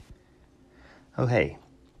Oh, hey,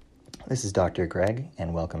 this is Dr. Greg,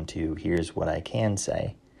 and welcome to Here's What I Can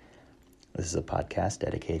Say. This is a podcast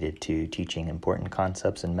dedicated to teaching important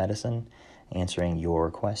concepts in medicine, answering your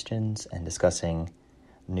questions, and discussing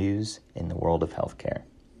news in the world of healthcare.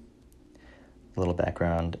 A little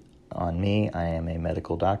background on me: I am a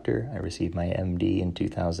medical doctor. I received my MD in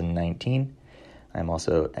 2019. I'm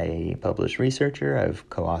also a published researcher. I've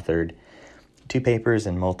co-authored 2 papers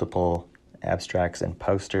and multiple abstracts and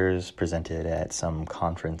posters, presented at some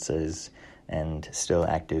conferences, and still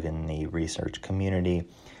active in the research community.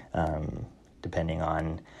 Depending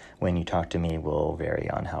on when you talk to me will vary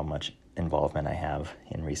on how much involvement I have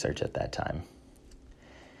in research at that time.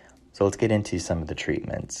 So let's get into some of the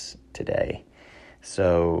treatments today.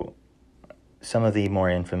 So some of the more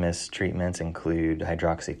infamous treatments include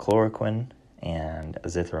hydroxychloroquine and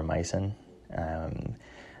azithromycin.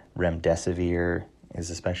 Remdesivir is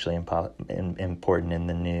especially important in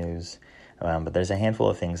the news, but there's a handful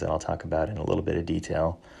of things that I'll talk about in a little bit of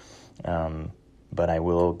detail, but I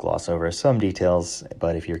will gloss over some details.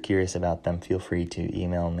 But if you're curious about them, feel free to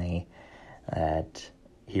email me at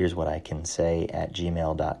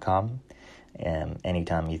here'swhaticansay@gmail.com, and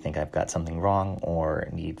anytime you think I've got something wrong or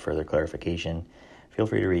need further clarification, feel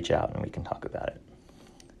free to reach out and we can talk about it.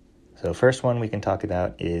 So first one we can talk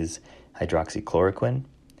about is hydroxychloroquine.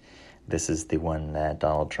 This is the one that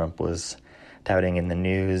Donald Trump was touting in the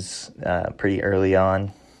news pretty early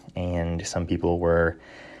on, and some people were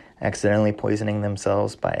accidentally poisoning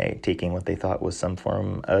themselves by taking what they thought was some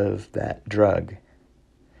form of that drug.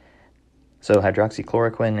 So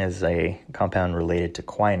hydroxychloroquine is a compound related to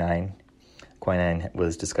quinine. Quinine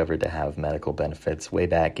was discovered to have medical benefits way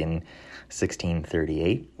back in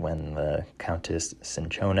 1638 when the Countess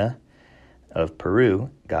Cinchona of Peru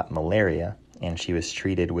got malaria, and she was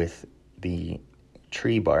treated with the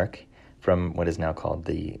tree bark from what is now called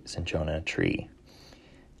the cinchona tree.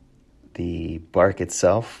 The bark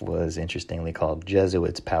itself was interestingly called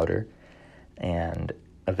Jesuit's powder, and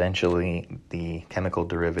eventually the chemical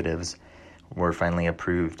derivatives were finally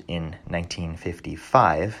approved in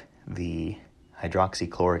 1955. The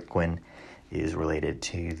hydroxychloroquine is related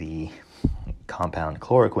to the compound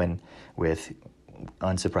chloroquine with,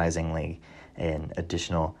 unsurprisingly, an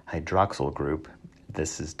additional hydroxyl group.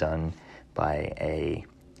 This is done by a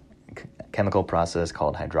chemical process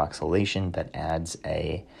called hydroxylation that adds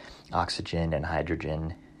a oxygen and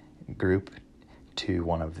hydrogen group to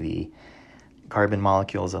one of the carbon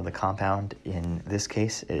molecules of the compound. In this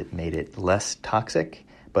case, it made it less toxic,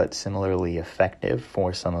 but similarly effective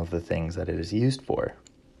for some of the things that it is used for.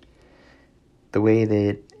 The way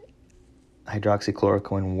that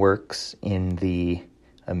hydroxychloroquine works in the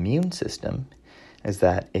immune system is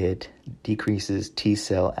that it decreases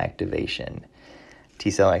T-cell activation.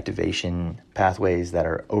 T-cell activation pathways that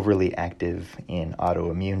are overly active in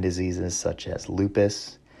autoimmune diseases such as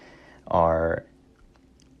lupus are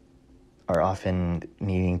often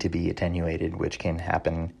needing to be attenuated, which can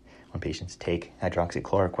happen when patients take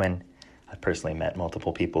hydroxychloroquine. I've personally met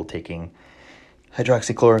multiple people taking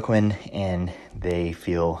hydroxychloroquine, and they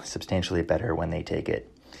feel substantially better when they take it.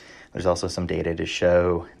 There's also some data to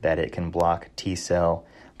show that it can block T-cell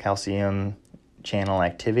calcium channel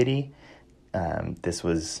activity. This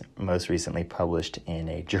was most recently published in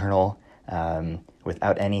a journal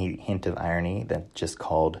without any hint of irony, that's just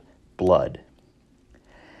called Blood.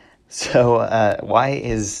 So why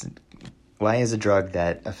is a drug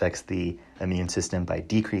that affects the immune system by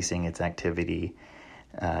decreasing its activity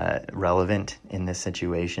relevant in this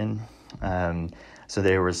situation? So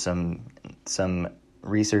there were some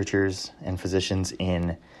researchers and physicians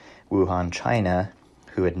in Wuhan, China,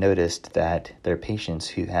 who had noticed that their patients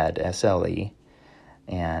who had SLE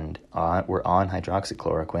and were on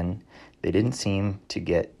hydroxychloroquine, they didn't seem to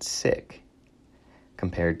get sick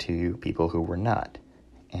compared to people who were not.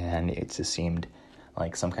 And it just seemed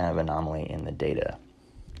like some kind of anomaly in the data.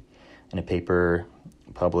 In a paper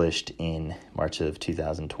published in March of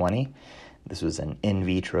 2020, this was an in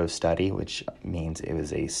vitro study, which means it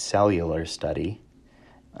was a cellular study.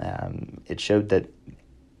 It showed that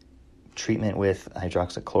treatment with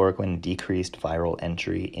hydroxychloroquine decreased viral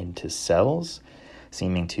entry into cells,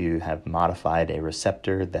 seeming to have modified a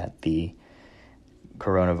receptor that the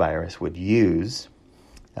coronavirus would use.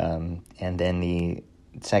 And then the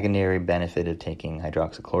secondary benefit of taking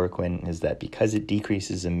hydroxychloroquine is that because it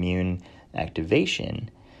decreases immune activation,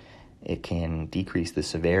 it can decrease the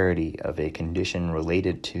severity of a condition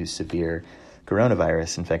related to severe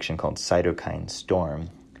coronavirus infection called cytokine storm.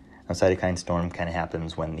 Now, cytokine storm kind of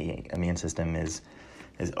happens when the immune system is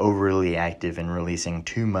overly active and releasing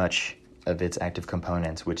too much of its active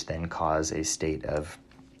components, which then cause a state of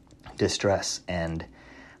distress and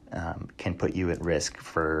can put you at risk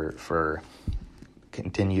for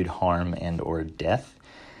continued harm and or death.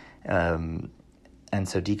 And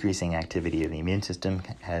so decreasing activity of the immune system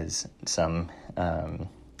has some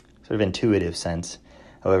sort of intuitive sense.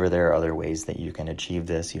 However, there are other ways that you can achieve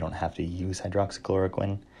this. You don't have to use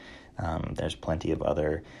hydroxychloroquine. There's plenty of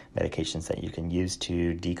other medications that you can use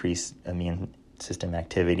to decrease immune system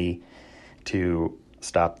activity to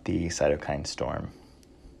stop the cytokine storm.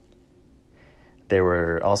 There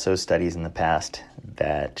were also studies in the past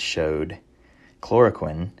that showed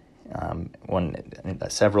chloroquine,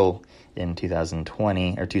 several in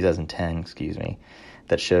 2010,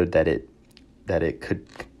 that showed that it could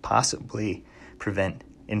possibly prevent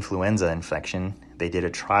influenza infection. They did a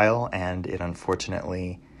trial and it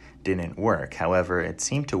unfortunately didn't work. However, it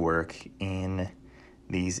seemed to work in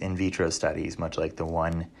these in vitro studies, much like the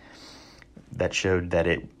one that showed that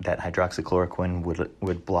hydroxychloroquine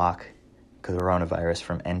would block coronavirus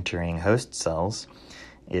from entering host cells.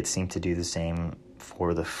 It seemed to do the same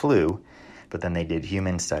for the flu, but then they did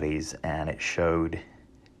human studies and it showed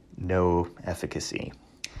no efficacy.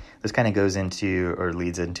 This kind of goes into or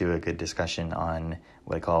leads into a good discussion on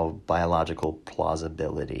what I call biological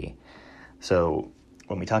plausibility. So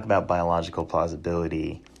when we talk about biological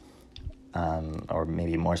plausibility, or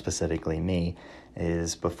maybe more specifically me,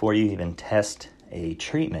 is before you even test a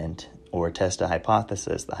treatment or test a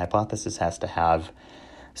hypothesis, the hypothesis has to have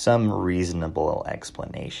some reasonable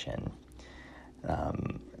explanation.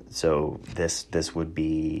 So this would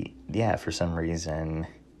be, for some reason,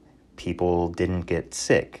 people didn't get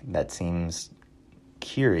sick. That seems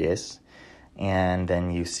curious. And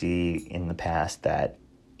then you see in the past that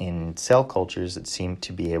in cell cultures, it seemed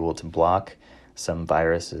to be able to block some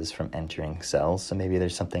viruses from entering cells. So maybe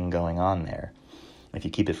there's something going on there. If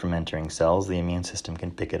you keep it from entering cells, the immune system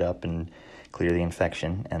can pick it up and clear the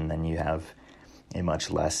infection, and then you have a much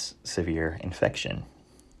less severe infection.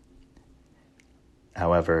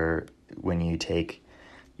 However, when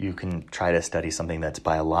you can try to study something that's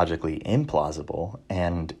biologically implausible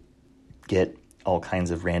and get all kinds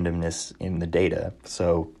of randomness in the data.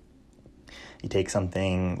 So you take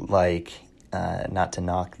something like, not to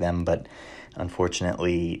knock them, but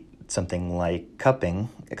unfortunately something like cupping.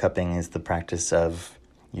 Cupping is the practice of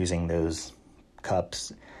using those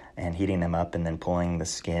cups and heating them up and then pulling the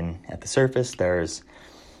skin at the surface.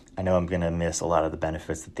 I know I'm going to miss a lot of the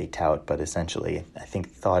benefits that they tout, but essentially I think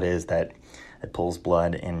the thought is that it pulls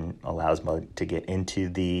blood and allows blood to get into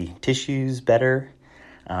the tissues better.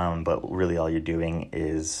 But really all you're doing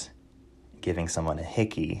is giving someone a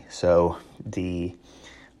hickey. So the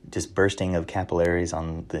just bursting of capillaries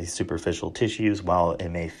on the superficial tissues, while it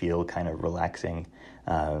may feel kind of relaxing,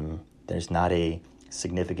 there's not a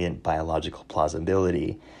significant biological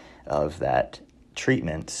plausibility of that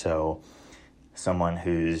treatment. So someone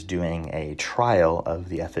who's doing a trial of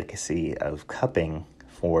the efficacy of cupping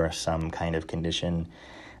for some kind of condition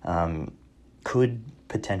could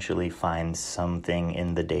potentially find something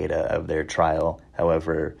in the data of their trial.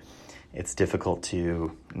 However, it's difficult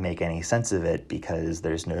to make any sense of it because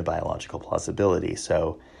there's no biological plausibility.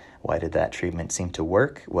 So why did that treatment seem to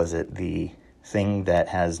work? Was it the thing that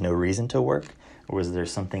has no reason to work? Or was there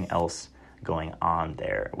something else going on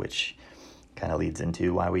there, which kind of leads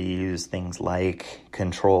into why we use things like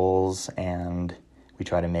controls, and we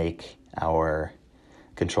try to make our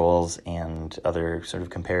controls and other sort of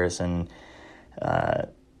comparison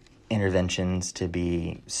interventions to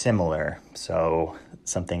be similar. So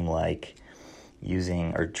something like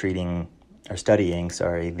using or treating or studying,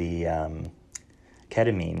 the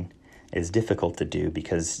ketamine is difficult to do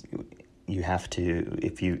because you have to,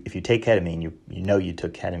 if you take ketamine, you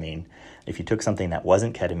took ketamine. If you took something that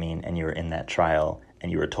wasn't ketamine and you were in that trial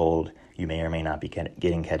and you were told you may or may not be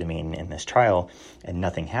getting ketamine in this trial and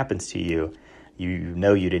nothing happens to you, you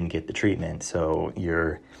know you didn't get the treatment. So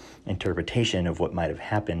your interpretation of what might have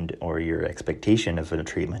happened or your expectation of a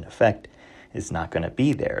treatment effect is not going to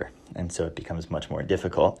be there. And so it becomes much more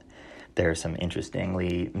difficult. There are some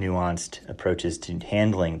interestingly nuanced approaches to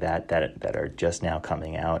handling that are just now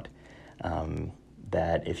coming out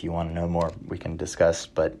that if you want to know more, we can discuss.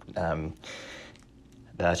 But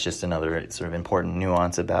that's just another sort of important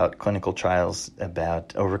nuance about clinical trials,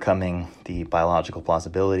 about overcoming the biological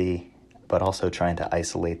plausibility, but also trying to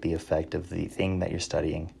isolate the effect of the thing that you're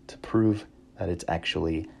studying to prove that it's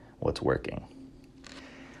actually what's working.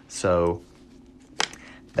 So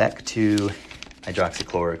back to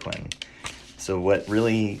hydroxychloroquine. So what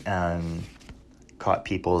really caught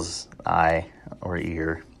people's eye or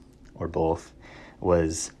ear or both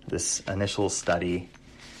was this initial study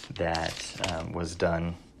that was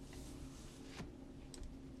done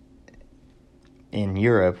in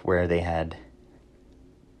Europe, where they had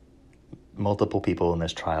multiple people in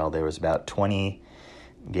this trial, there was about 20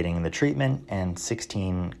 getting the treatment and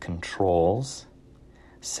 16 controls.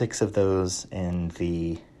 6 of those in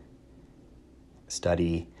the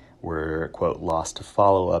study were, quote, lost to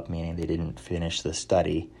follow-up, meaning they didn't finish the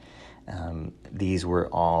study. These were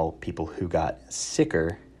all people who got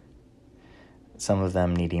sicker, some of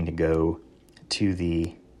them needing to go to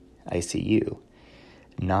the ICU.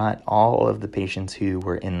 Not all of the patients who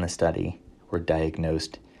were in the study were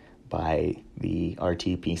diagnosed by the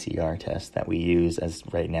RT-PCR test that we use as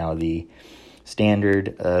right now the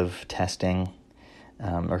standard of testing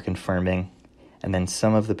or confirming. And then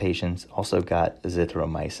some of the patients also got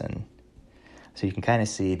azithromycin. So you can kind of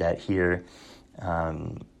see that here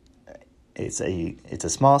it's a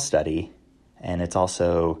small study, and it's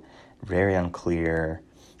also very unclear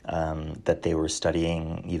that they were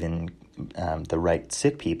studying even the right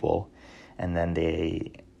sick people, and then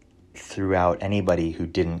they threw out anybody who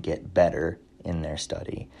didn't get better in their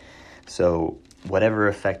study. So whatever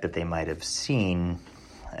effect that they might have seen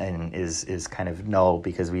and is kind of null,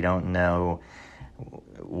 because we don't know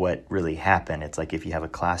what really happened. It's like if you have a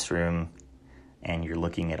classroom and you're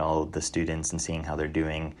looking at all of the students and seeing how they're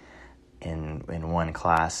doing in one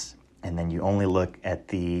class, and then you only look at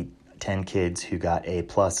the 10 kids who got A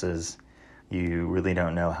pluses, you really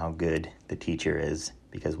don't know how good the teacher is,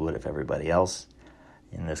 because what if everybody else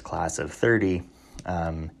in this class of 30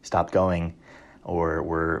 stopped going or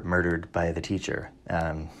were murdered by the teacher?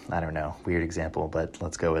 I don't know, weird example, but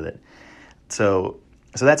let's go with it. So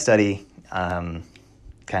that study kind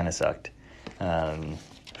of sucked.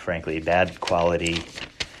 Frankly, bad quality.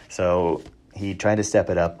 So he tried to step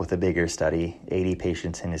it up with a bigger study, 80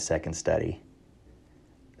 patients in his second study.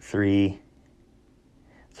 Three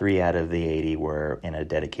out of the 80 were in a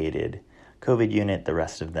dedicated COVID unit, the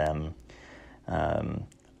rest of them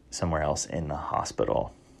somewhere else in the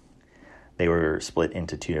hospital. They were split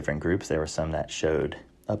into 2 different groups. There were some that showed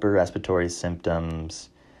upper respiratory symptoms,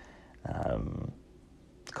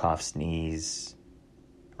 cough, sneeze,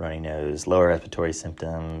 runny nose, lower respiratory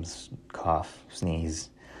symptoms, cough, sneeze.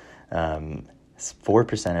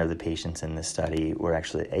 4% of the patients in this study were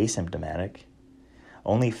actually asymptomatic.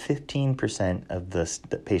 Only 15% of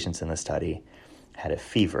the patients in the study had a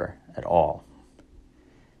fever at all.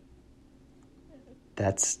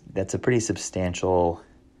 That's a pretty substantial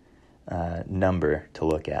number to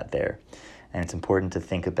look at there. And it's important to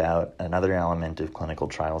think about another element of clinical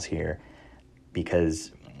trials here,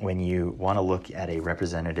 because when you want to look at a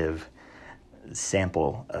representative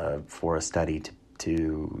sample for a study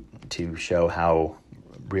to show how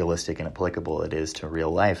realistic and applicable it is to real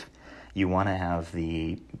life, you want to have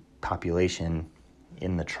the population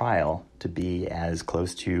in the trial to be as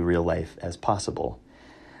close to real life as possible.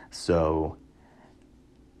 So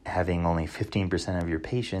having only 15% of your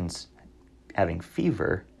patients having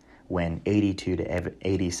fever when 82 to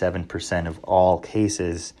 87% of all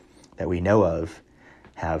cases that we know of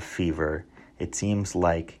have fever, it seems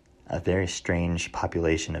like a very strange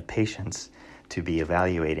population of patients to be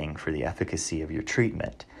evaluating for the efficacy of your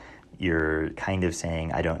treatment. You're kind of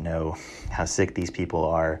saying, I don't know how sick these people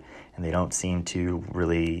are, and they don't seem to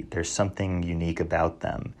really, there's something unique about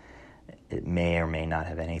them. It may or may not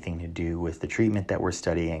have anything to do with the treatment that we're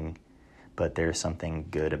studying, but there's something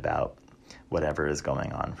good about whatever is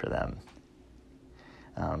going on for them.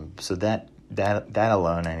 So that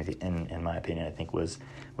alone, in my opinion, I think was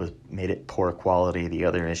made it poor quality. The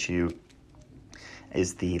other issue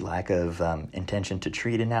is the lack of intention to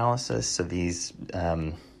treat analysis. So these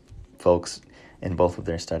folks in both of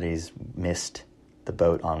their studies missed the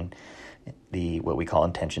boat on what we call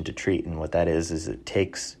intention to treat. And what that is it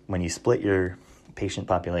takes, when you split your patient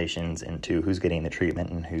populations into who's getting the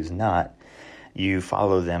treatment and who's not, you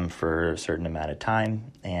follow them for a certain amount of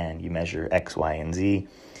time and you measure X, Y, and Z.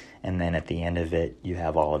 And then at the end of it, you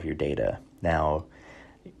have all of your data. Now,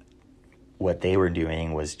 what they were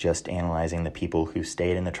doing was just analyzing the people who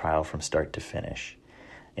stayed in the trial from start to finish.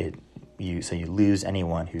 So you lose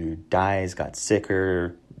anyone who dies, got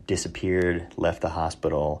sicker, disappeared, left the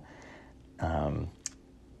hospital,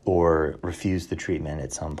 or refused the treatment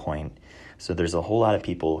at some point. So there's a whole lot of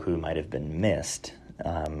people who might have been missed,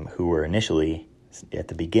 who were initially at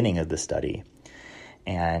the beginning of the study.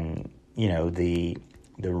 And, you know, the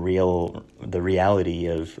reality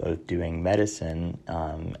of doing medicine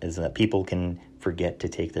is that people can forget to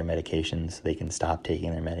take their medications. They can stop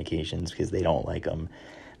taking their medications because they don't like them.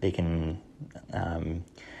 They can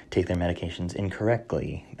take their medications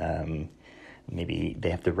incorrectly. Maybe they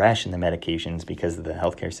have to ration the medications because the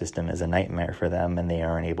healthcare system is a nightmare for them and they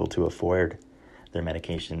aren't able to afford their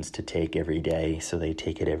medications to take every day, so they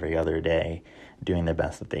take it every other day, doing the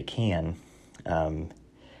best that they can.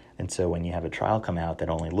 And so when you have a trial come out that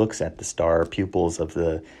only looks at the star pupils of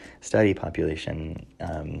the study population,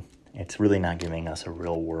 it's really not giving us a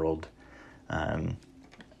real-world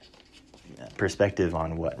perspective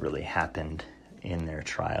on what really happened in their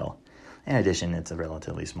trial. In addition, it's a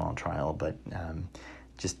relatively small trial, but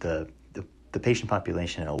just the patient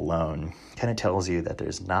population alone kind of tells you that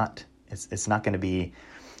it's not going to be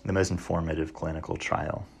the most informative clinical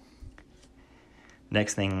trial.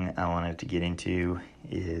 Next thing I wanted to get into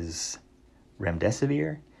is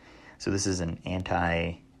remdesivir. So this is an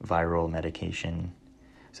antiviral medication.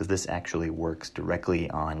 So this actually works directly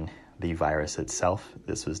on the virus itself.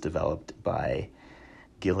 This was developed by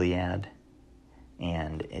Gilead,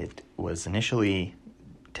 and it was initially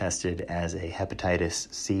tested as a hepatitis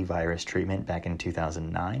C virus treatment back in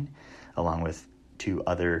 2009, along with 2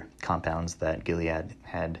 other compounds that Gilead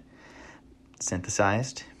had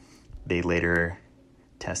synthesized. They later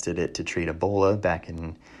tested it to treat Ebola back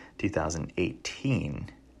in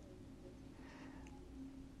 2018.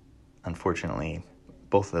 Unfortunately,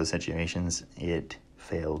 both of those situations, it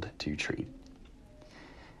failed to treat.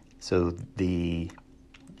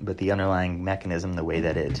 But the underlying mechanism, the way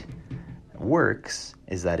that it works,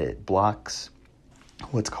 is that it blocks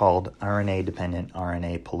what's called RNA-dependent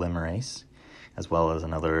RNA polymerase, as well as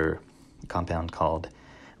another compound called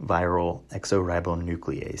viral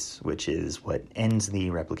exoribonuclease, which is what ends the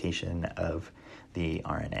replication of the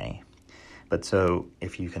RNA. But so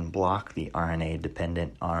if you can block the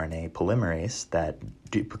RNA-dependent RNA polymerase that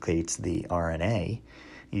duplicates the RNA,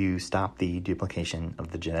 you stop the duplication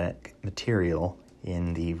of the genetic material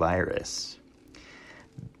in the virus.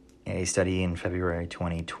 A study in February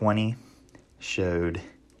 2020 showed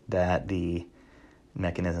that the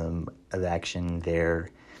mechanism of action there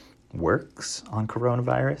works on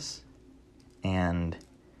coronavirus, and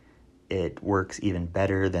it works even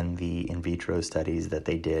better than the in vitro studies that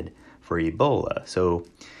they did for Ebola. So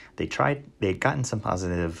they'd gotten some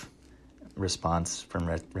positive response from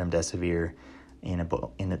remdesivir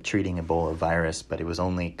in treating Ebola virus, but it was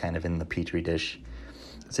only kind of in the petri dish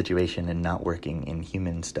situation and not working in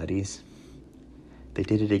human studies. They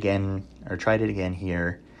did it again, or tried it again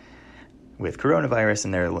here with coronavirus,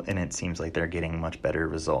 and it seems like they're getting much better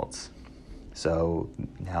results. So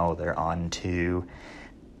now they're on to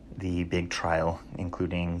the big trial,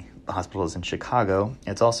 including hospitals in Chicago.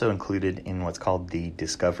 It's also included in what's called the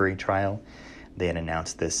Discovery trial. They had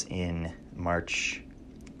announced this in March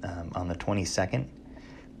on the 22nd.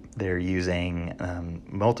 They're using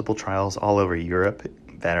multiple trials all over Europe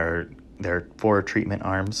there are 4 treatment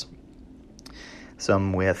arms,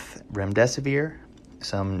 some with remdesivir,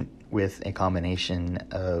 some with a combination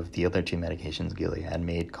of the other 2 medications Gilead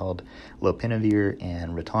made called lopinavir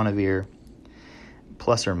and ritonavir,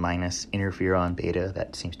 plus or minus interferon beta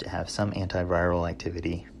that seems to have some antiviral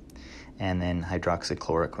activity, and then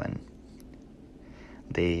hydroxychloroquine.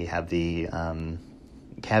 They have the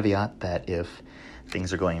caveat that if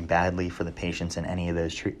things are going badly for the patients in any of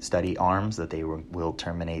those study arms, that they will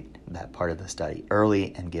terminate that part of the study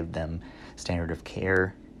early and give them standard of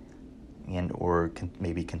care, and or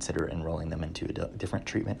maybe consider enrolling them into a different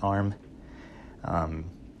treatment arm.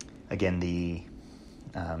 Again,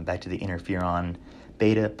 back to the interferon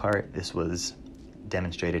beta part, this was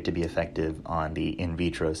demonstrated to be effective on the in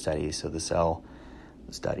vitro studies, so the cell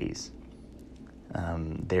studies.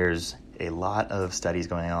 There's a lot of studies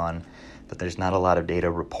going on, but there's not a lot of data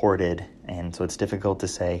reported, and so it's difficult to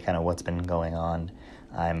say kind of what's been going on.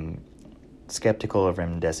 I'm skeptical of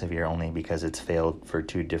remdesivir only because it's failed for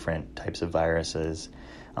 2 different types of viruses.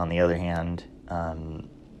 On the other hand,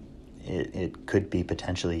 it could be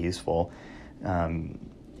potentially useful.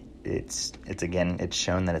 It's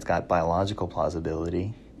shown that it's got biological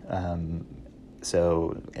plausibility.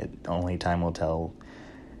 So only time will tell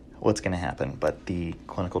what's going to happen. But the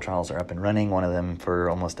clinical trials are up and running, one of them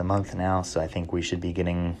for almost a month now, so I think we should be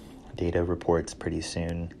getting data reports pretty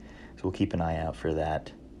soon. So we'll keep an eye out for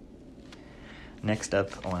that. Next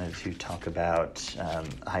up, I wanted to talk about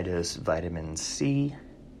high-dose vitamin C,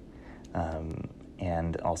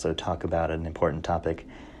 and also talk about an important topic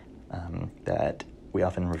that we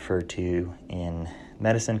often refer to in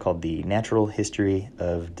medicine called the natural history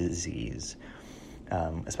of disease.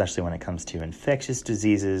 Especially when it comes to infectious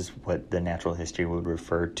diseases, what the natural history would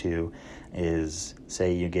refer to is,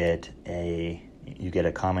 say you get a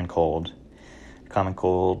common cold.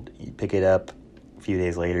 You pick it up, a few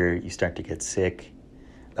days later you start to get sick.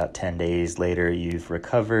 About 10 days later you've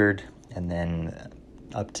recovered, and then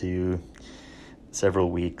up to several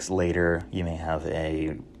weeks later you may have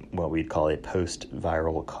a what we'd call a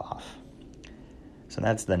post-viral cough. So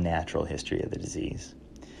that's the natural history of the disease.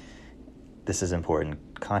 This is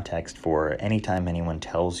important context for anytime anyone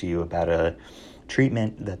tells you about a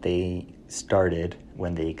treatment that they started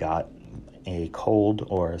when they got a cold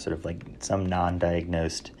or sort of like some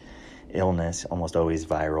non-diagnosed illness, almost always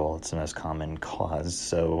viral. It's the most common cause.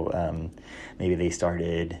 So maybe they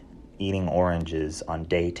started eating oranges on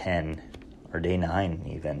day 10 or day 9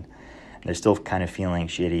 even. And they're still kind of feeling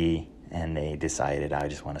shitty, and they decided, I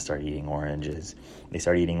just want to start eating oranges. They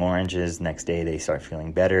start eating oranges. Next day they start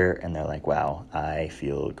feeling better, and they're like, wow, I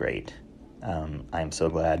feel great. I'm so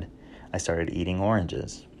glad I started eating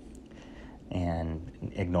oranges,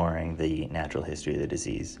 and ignoring the natural history of the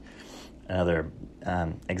disease. Another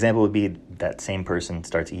example would be that same person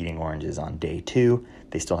starts eating oranges on day 2.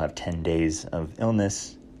 They still have 10 days of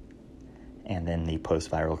illness and then the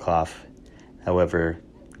post-viral cough. However,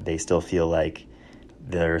 they still feel like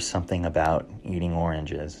there's something about eating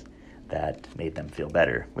oranges that made them feel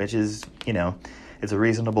better, which is, it's a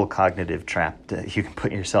reasonable cognitive trap that you can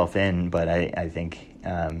put yourself in, but I think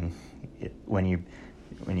when you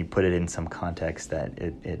put it in some context, that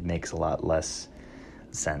it makes a lot less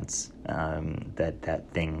sense that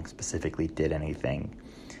thing specifically did anything.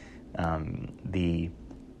 The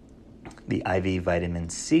IV vitamin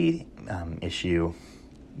C issue,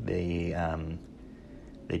 they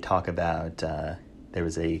talk about, there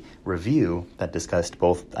was a review that discussed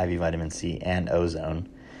both IV vitamin C and ozone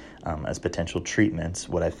as potential treatments.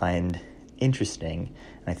 What I find interesting,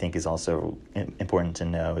 and I think is also important to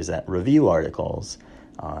know, is that review articles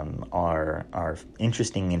are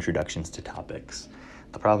interesting introductions to topics.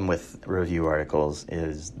 The problem with review articles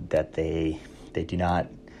is that they do not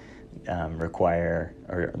require,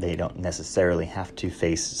 or they don't necessarily have to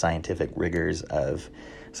face scientific rigors of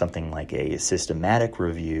something like a systematic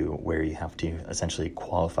review, where you have to essentially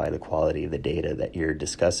qualify the quality of the data that you're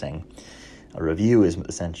discussing. A review is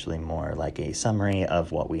essentially more like a summary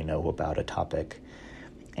of what we know about a topic.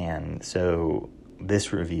 And so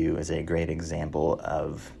this review is a great example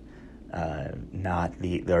of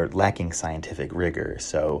they're lacking scientific rigor.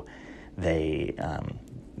 So the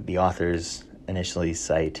authors initially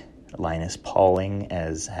cite Linus Pauling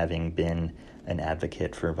as having been an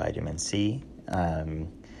advocate for vitamin C.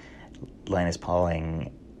 Linus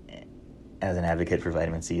Pauling as an advocate for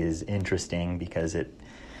vitamin C is interesting because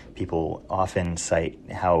people often cite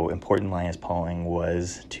how important Linus Pauling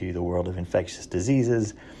was to the world of infectious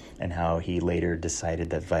diseases, and how he later decided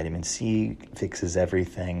that vitamin C fixes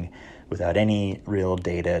everything without any real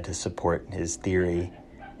data to support his theory.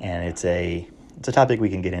 And it's a topic we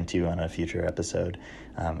can get into on a future episode.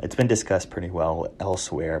 It's been discussed pretty well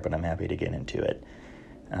elsewhere, but I'm happy to get into it.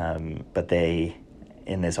 But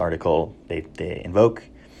in this article, they invoke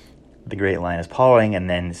the great Linus Pauling and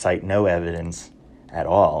then cite no evidence at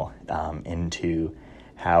all into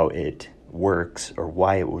how it works or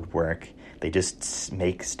why it would work. They just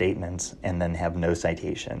make statements and then have no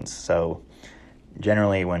citations. So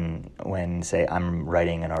generally when say I'm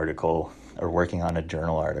writing an article or working on a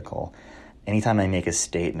journal article, anytime I make a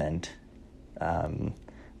statement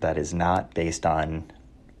that is not based on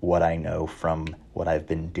what I know from what I've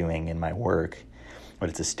been doing in my work, but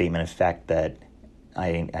it's a statement of fact that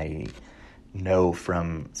I know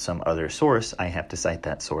from some other source, I have to cite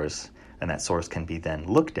that source, and that source can be then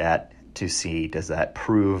looked at to see, does that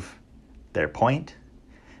prove their point,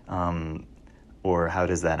 or how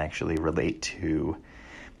does that actually relate to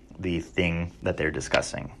the thing that they're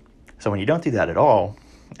discussing. So when you don't do that at all,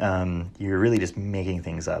 you're really just making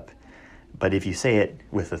things up. But if you say it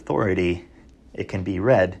with authority, it can be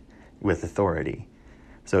read with authority.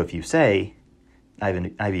 So if you say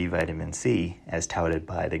IV vitamin C, as touted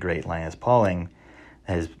by the great Linus Pauling,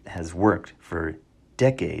 has worked for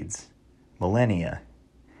decades, millennia,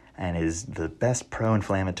 and is the best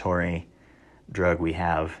pro-inflammatory drug we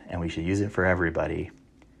have, and we should use it for everybody,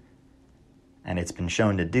 and it's been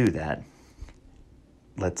shown to do that,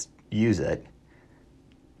 let's use it,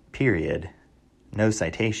 period, no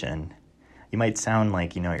citation. You might sound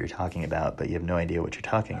like you know what you're talking about, but you have no idea what you're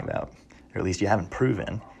talking about, or at least you haven't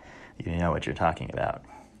proven you know what you're talking about.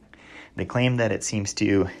 They claim that it seems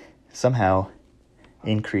to somehow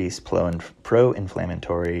increase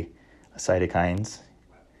pro-inflammatory cytokines,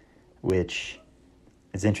 which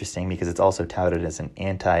is interesting because it's also touted as an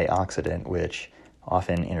antioxidant, which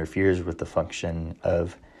often interferes with the function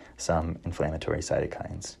of some inflammatory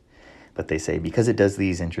cytokines. But they say because it does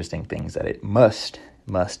these interesting things that it must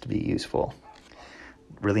be useful.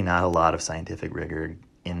 Really not a lot of scientific rigor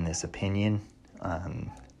in this opinion.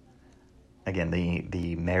 Again,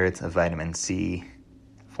 the merits of vitamin C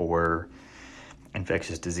for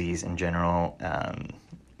infectious disease in general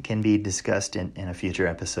can be discussed in a future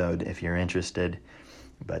episode if you're interested,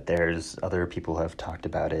 but there's other people who have talked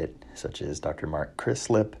about it, such as Dr. Mark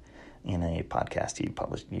Crislip in a podcast he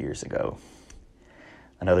published years ago.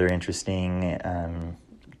 Another interesting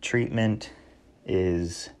treatment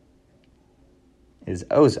is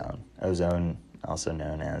ozone. Ozone, also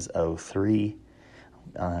known as O3.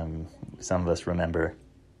 Some of us remember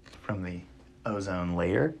from the ozone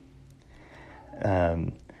layer.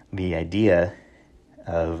 The idea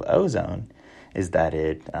of ozone is that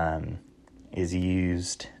it is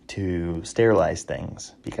used to sterilize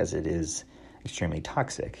things because it is extremely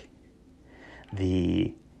toxic.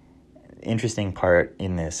 The interesting part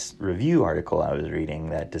in this review article I was reading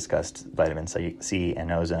that discussed vitamin C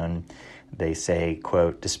and ozone, they say,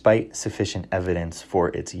 quote, despite sufficient evidence for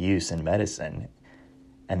its use in medicine,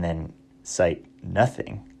 and then cite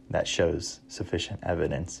nothing that shows sufficient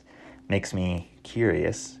evidence, makes me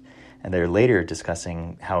curious. And they're later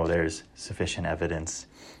discussing how there's sufficient evidence,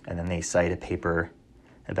 and then they cite a paper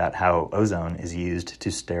about how ozone is used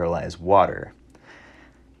to sterilize water.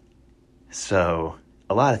 So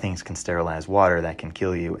a lot of things can sterilize water that can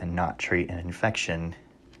kill you and not treat an infection.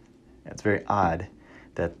 It's very odd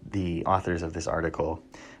that the authors of this article,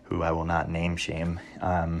 who I will not name shame,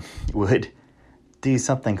 would do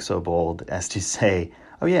something so bold as to say,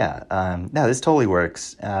 oh yeah, no, this totally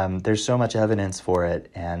works. There's so much evidence for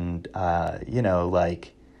it, and,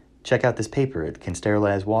 check out this paper. It can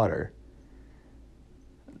sterilize water.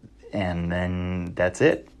 And then that's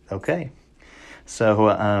it. Okay.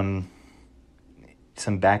 So,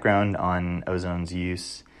 some background on ozone's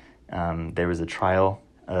use. There was a trial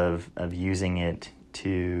of using it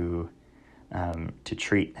to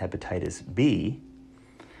treat hepatitis B.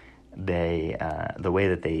 The way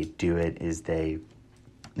that they do it is they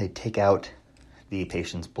take out the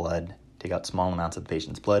patient's blood, take out small amounts of the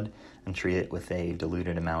patient's blood, and treat it with a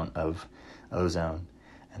diluted amount of ozone,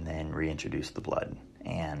 and then reintroduce the blood.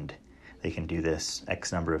 And they can do this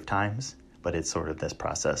X number of times, but it's sort of this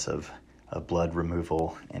process of blood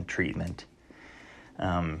removal and treatment,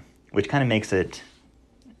 which kind of makes it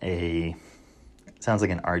sounds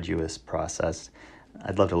like an arduous process.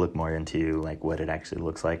 I'd love to look more into what it actually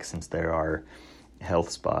looks like, since there are health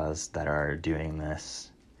spas that are doing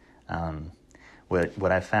this.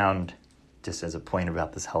 What I found, just as a point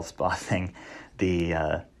about this health spa thing,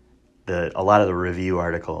 a lot of the review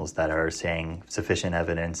articles that are saying sufficient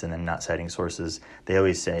evidence and then not citing sources, they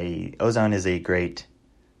always say ozone is a great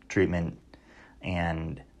treatment,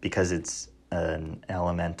 and because it's an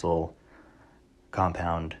elemental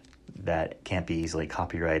compound that can't be easily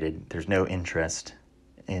copyrighted, there's no interest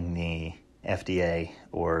in the FDA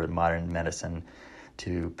or modern medicine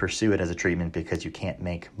to pursue it as a treatment because you can't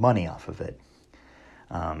make money off of it.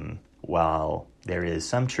 While there is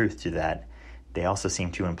some truth to that, they also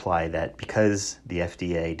seem to imply that because the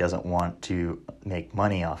FDA doesn't want to make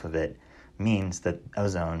money off of it, means that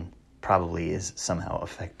ozone probably is somehow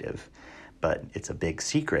effective, but it's a big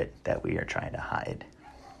secret that we are trying to hide.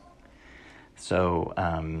 So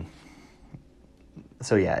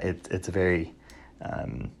yeah, it's a very,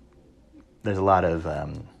 there's a lot of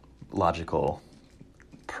logical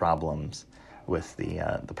problems with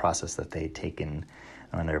the process that they take in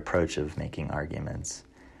on their approach of making arguments,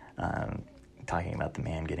 talking about the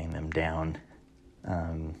man getting them down,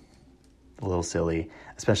 a little silly,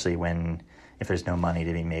 especially if there's no money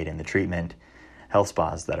to be made in the treatment. Health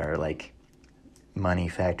spas that are like money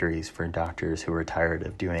factories for doctors who are tired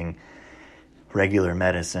of doing regular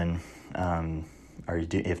medicine,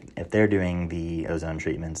 if they're doing the ozone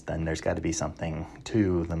treatments, then there's got to be something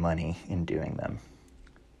to the money in doing them.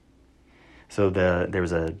 So there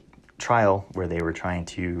was a trial where they were trying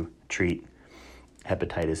to treat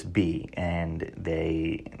hepatitis B, and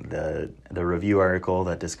the review article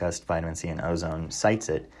that discussed vitamin C and ozone cites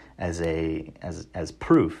it as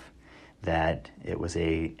proof that it was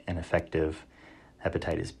an effective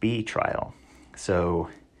hepatitis B trial. So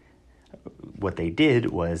what they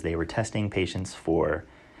did was they were testing patients for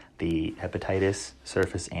the hepatitis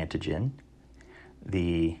surface antigen,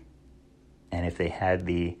 and if they had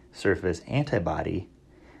the surface antibody,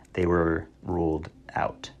 they were ruled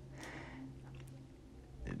out.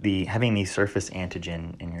 Having the surface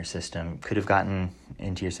antigen in your system could have gotten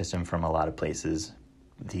into your system from a lot of places.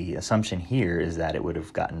 The assumption here is that it would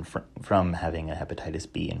have gotten from having a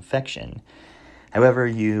hepatitis B infection. However,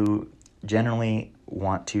 you generally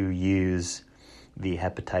want to use the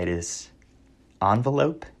hepatitis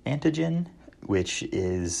envelope antigen, which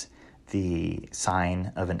is the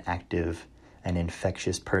sign of an active and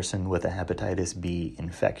infectious person with a hepatitis B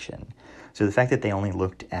infection. So the fact that they only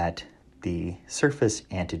looked at the surface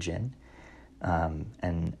antigen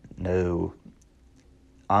and no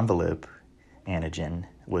envelope antigen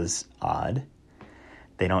was odd.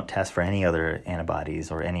 They don't test for any other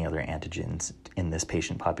antibodies or any other antigens in this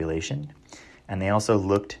patient population. And they also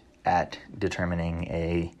looked at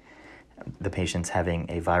determining the patients having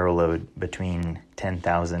a viral load between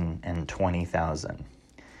 10,000 and 20,000.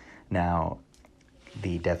 Now,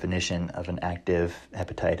 the definition of an active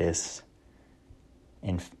hepatitis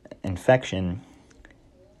infection,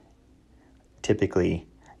 typically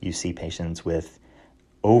you see patients with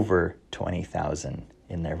over 20,000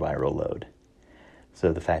 in their viral load.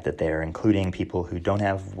 So the fact that they are including people who don't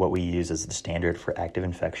have what we use as the standard for active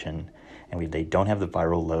infection, and they don't have the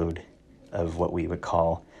viral load of what we would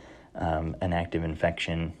call an active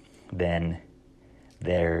infection, then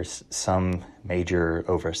there's some major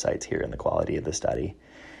oversights here in the quality of the study.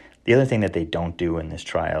 The other thing that they don't do in this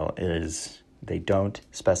trial is they don't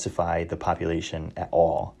specify the population at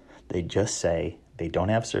all. They just say they don't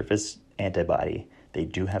have surface antibody, they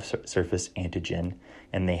do have surface antigen,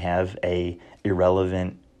 and they have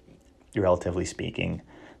relatively speaking,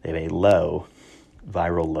 they have a low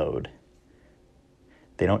viral load.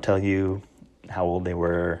 They don't tell you how old they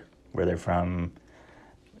were, where they're from,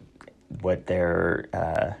 what their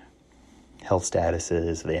health status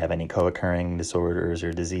is, if they have any co-occurring disorders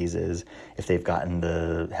or diseases, if they've gotten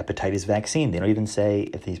the hepatitis vaccine. They don't even say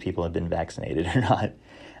if these people have been vaccinated or not.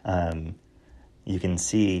 You can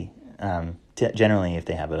see, generally, if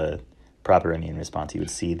they have a proper immune response, you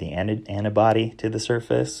would see the antibody to the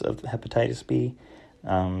surface of hepatitis B,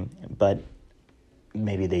 but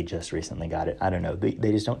maybe they just recently got it. I don't know.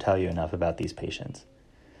 They just don't tell you enough about these patients.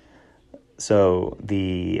 So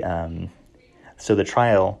the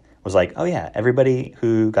trial was like, oh yeah, everybody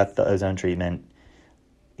who got the ozone treatment,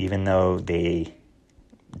 even though they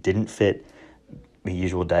didn't fit the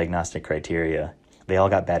usual diagnostic criteria, they all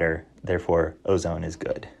got better. Therefore, ozone is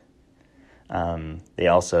good.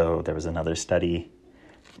 There was another study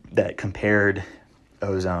that compared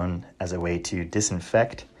ozone as a way to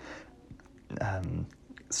disinfect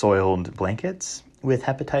soiled blankets with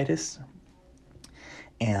hepatitis.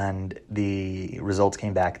 And the results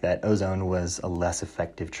came back that ozone was a less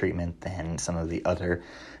effective treatment than some of the other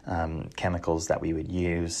chemicals that we would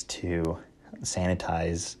use to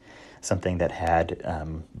sanitize something that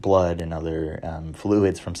had blood and other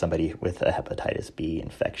fluids from somebody with a hepatitis B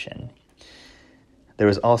infection. There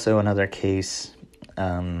was also another case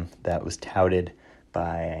that was touted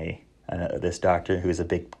by this doctor who is a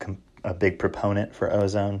big proponent for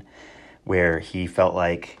ozone, where he felt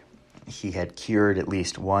like he had cured at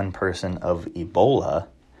least one person of Ebola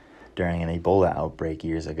during an Ebola outbreak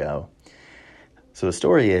years ago. So the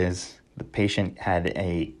story is the patient had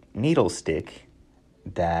a needle stick,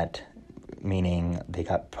 meaning they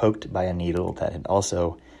got poked by a needle that had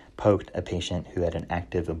also poked a patient who had an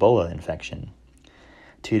active Ebola infection.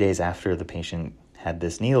 2 days after the patient had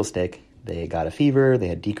this needle stick, they got a fever, they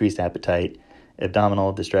had decreased appetite,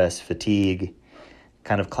 abdominal distress, fatigue,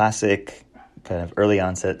 kind of classic early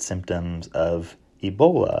onset symptoms of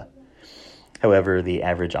Ebola. However, the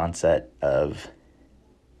average onset of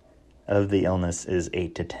the illness is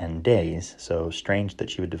 8 to 10 days, so strange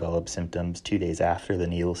that she would develop symptoms 2 days after the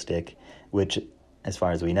needle stick, which, as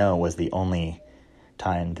far as we know, was the only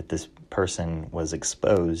time that this person was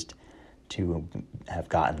exposed to have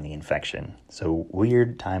gotten the infection. So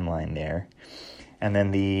weird timeline there. And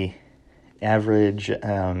then the average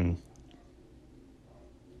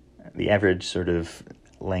sort of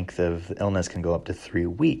length of illness can go up to 3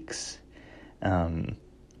 weeks.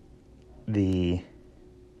 The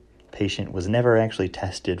patient was never actually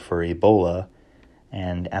tested for Ebola,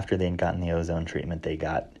 and after they'd gotten the ozone treatment, they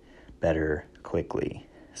got better quickly.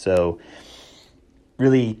 So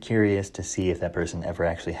really curious to see if that person ever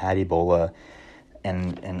actually had Ebola,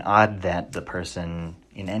 and odd that the person,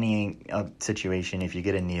 in any situation, if you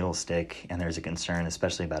get a needle stick and there's a concern,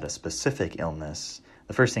 especially about a specific illness,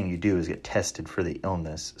 the first thing you do is get tested for the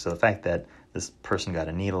illness. So the fact that this person got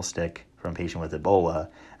a needle stick from a patient with Ebola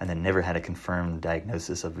and then never had a confirmed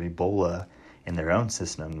diagnosis of Ebola in their own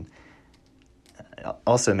system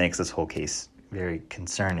also makes this whole case very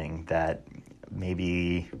concerning, that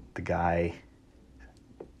maybe the guy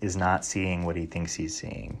is not seeing what he thinks he's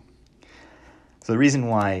seeing. So the reason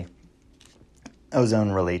why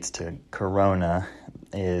ozone relates to corona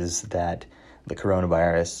is that the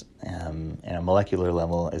coronavirus at a molecular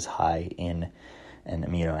level is high in an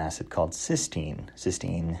amino acid called cysteine.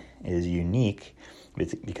 Cysteine is unique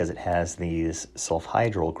because it has these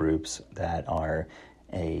sulfhydryl groups that are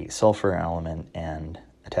a sulfur element and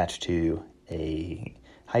attached to a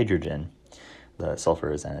hydrogen. the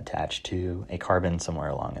sulfur is then attached to a carbon somewhere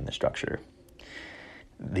along in the structure.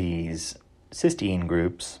 These cysteine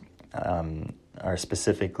groups are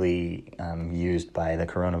specifically used by the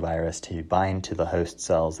coronavirus to bind to the host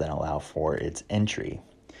cells that allow for its entry.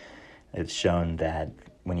 It's shown that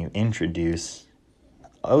when you introduce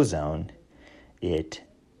ozone, it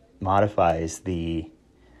modifies the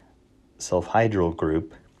sulfhydryl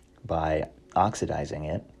group by oxidizing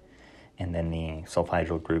it, and then the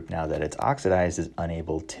sulfhydryl group, now that it's oxidized, is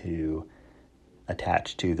unable to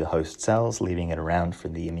attach to the host cells, leaving it around for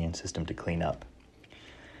the immune system to clean up.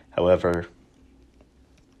 However,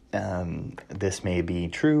 this may be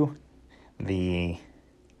true. The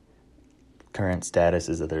current status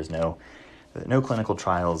is that there's no clinical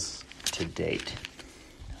trials to date.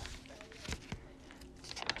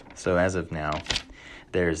 So as of now,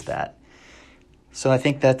 there's that. So I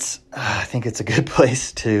think it's a good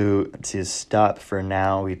place to stop for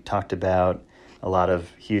now. We've talked about a lot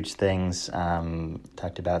of huge things,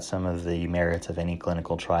 talked about some of the merits of any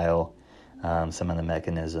clinical trial, some of the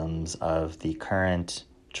mechanisms of the current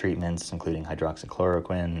treatments, including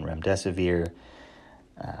hydroxychloroquine, remdesivir.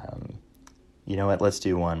 You know what? Let's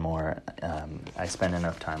do one more. I spent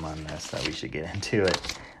enough time on this that we should get into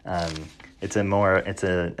it. It's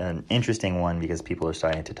an interesting one because people are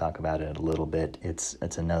starting to talk about it a little bit. It's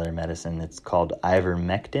another medicine. It's called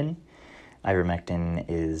ivermectin. Ivermectin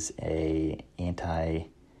is a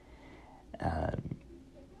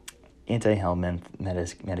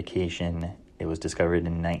anti-helminth medication. It was discovered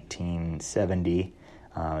in 1970. It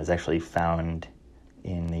was actually found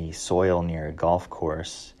in the soil near a golf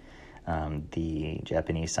course. The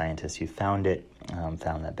Japanese scientists who found it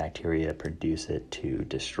found that bacteria produce it to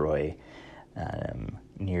destroy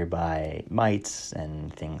nearby mites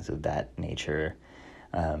and things of that nature.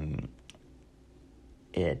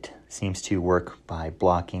 It seems to work by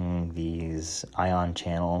blocking these ion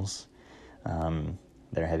channels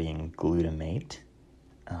that are heavy in glutamate,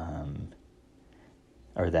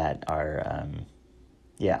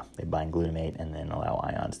 they bind glutamate and then allow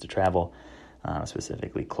ions to travel,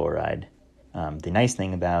 specifically chloride. The nice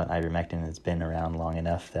thing about ivermectin, it's been around long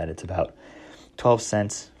enough that it's about 12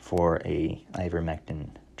 cents for a ivermectin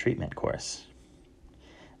treatment course.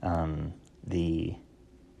 The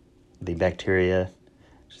bacteria,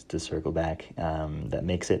 just to circle back, that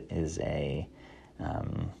makes it is a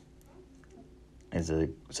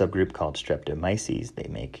subgroup called Streptomyces. They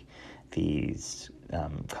make these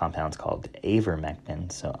compounds called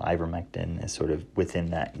avermectin. So ivermectin is sort of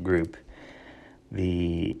within that group.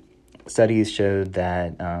 The studies showed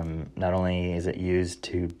that not only is it used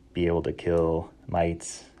to be able to kill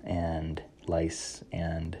mites and lice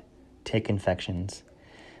and tick infections,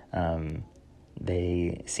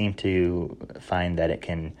 they seem to find that it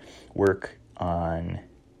can work on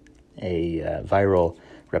a viral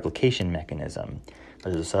replication mechanism.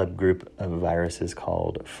 There's a subgroup of viruses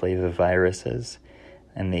called flaviviruses,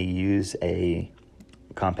 and they use a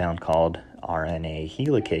compound called RNA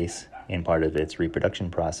helicase in part of its reproduction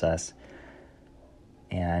process,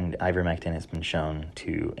 and ivermectin has been shown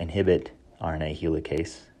to inhibit RNA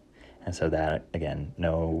helicase, and so that, again,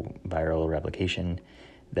 no viral replication.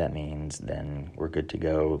 That means then we're good to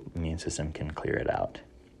go. Immune system can clear it out.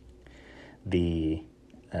 A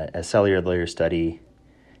cellular study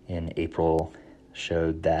in April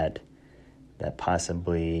showed that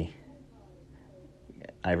possibly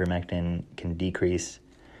ivermectin can decrease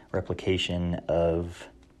replication of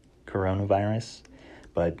coronavirus,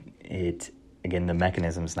 but the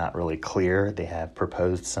mechanism's not really clear. They have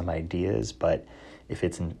proposed some ideas, but if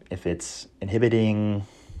it's inhibiting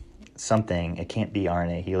something, it can't be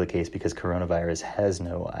RNA helicase because coronavirus has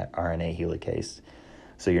no RNA helicase.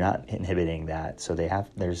 So you're not inhibiting that. So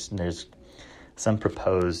there's some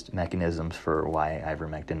proposed mechanisms for why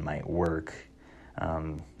ivermectin might work.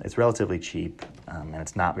 It's relatively cheap, and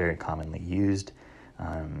it's not very commonly used,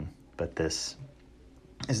 but this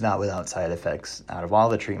is not without side effects. Out of all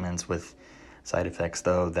the treatments with side effects,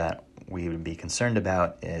 though, that we would be concerned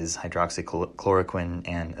about is hydroxychloroquine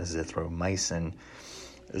and azithromycin.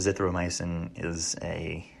 Azithromycin is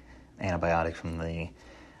a antibiotic from the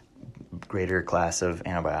greater class of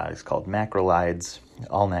antibiotics called macrolides.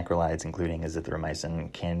 All macrolides, including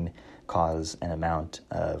azithromycin, can cause an amount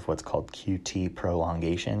of what's called QT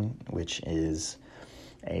prolongation, which is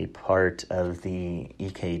a part of the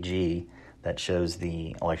EKG that shows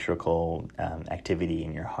the electrical activity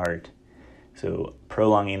in your heart. So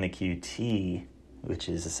prolonging the QT, which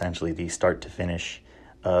is essentially the start to finish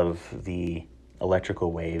of the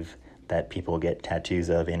electrical wave that people get tattoos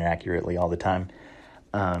of inaccurately all the time,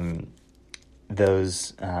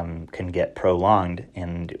 those can get prolonged,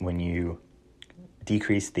 and when you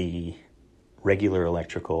decrease the regular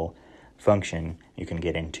electrical function, you can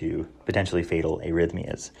get into potentially fatal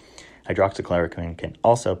arrhythmias. Hydroxychloroquine can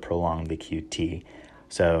also prolong the QT.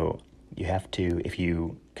 So you have to, if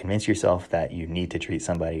you convince yourself that you need to treat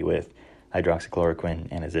somebody with hydroxychloroquine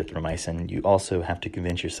and azithromycin, you also have to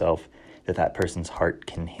convince yourself that that person's heart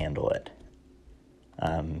can handle it.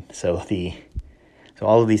 So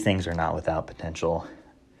all of these things are not without potential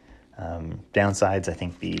downsides. I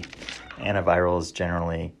think the antivirals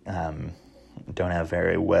generally don't have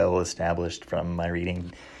very well established, from my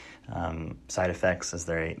reading, side effects, as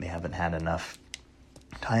they haven't had enough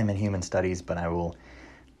time in human studies, but I will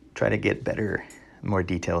try to get better, more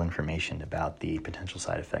detailed information about the potential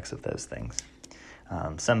side effects of those things.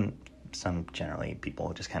 Some generally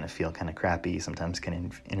people just kind of feel kind of crappy, sometimes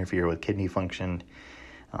can interfere with kidney function,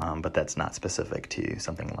 but that's not specific to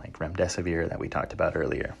something like remdesivir that we talked about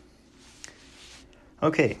earlier.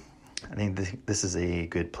 Okay, I think this is a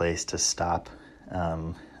good place to stop.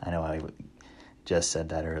 I know I just said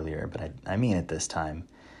that earlier, but I mean it this time.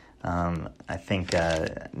 I think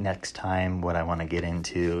next time what I want to get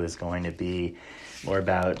into is going to be more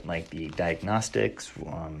about like the diagnostics,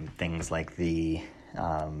 things like the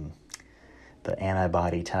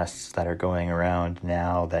antibody tests that are going around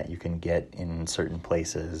now that you can get in certain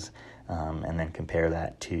places, and then compare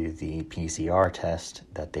that to the PCR test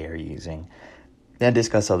that they are using. Then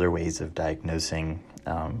discuss other ways of diagnosing.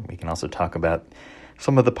 We can also talk about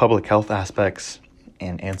some of the public health aspects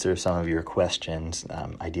and answer some of your questions.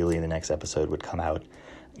 Ideally, the next episode would come out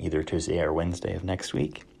either Tuesday or Wednesday of next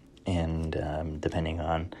week, and depending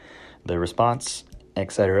on the response,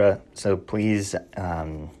 etc. So please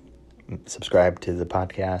subscribe to the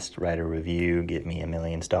podcast, write a review, give me 1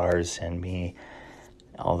 million stars, send me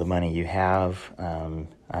all the money you have.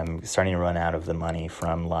 I'm starting to run out of the money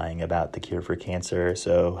from lying about the cure for cancer,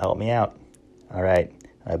 so help me out. All right,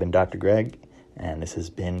 I've been Dr. Greg, and this has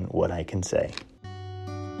been What I Can Say.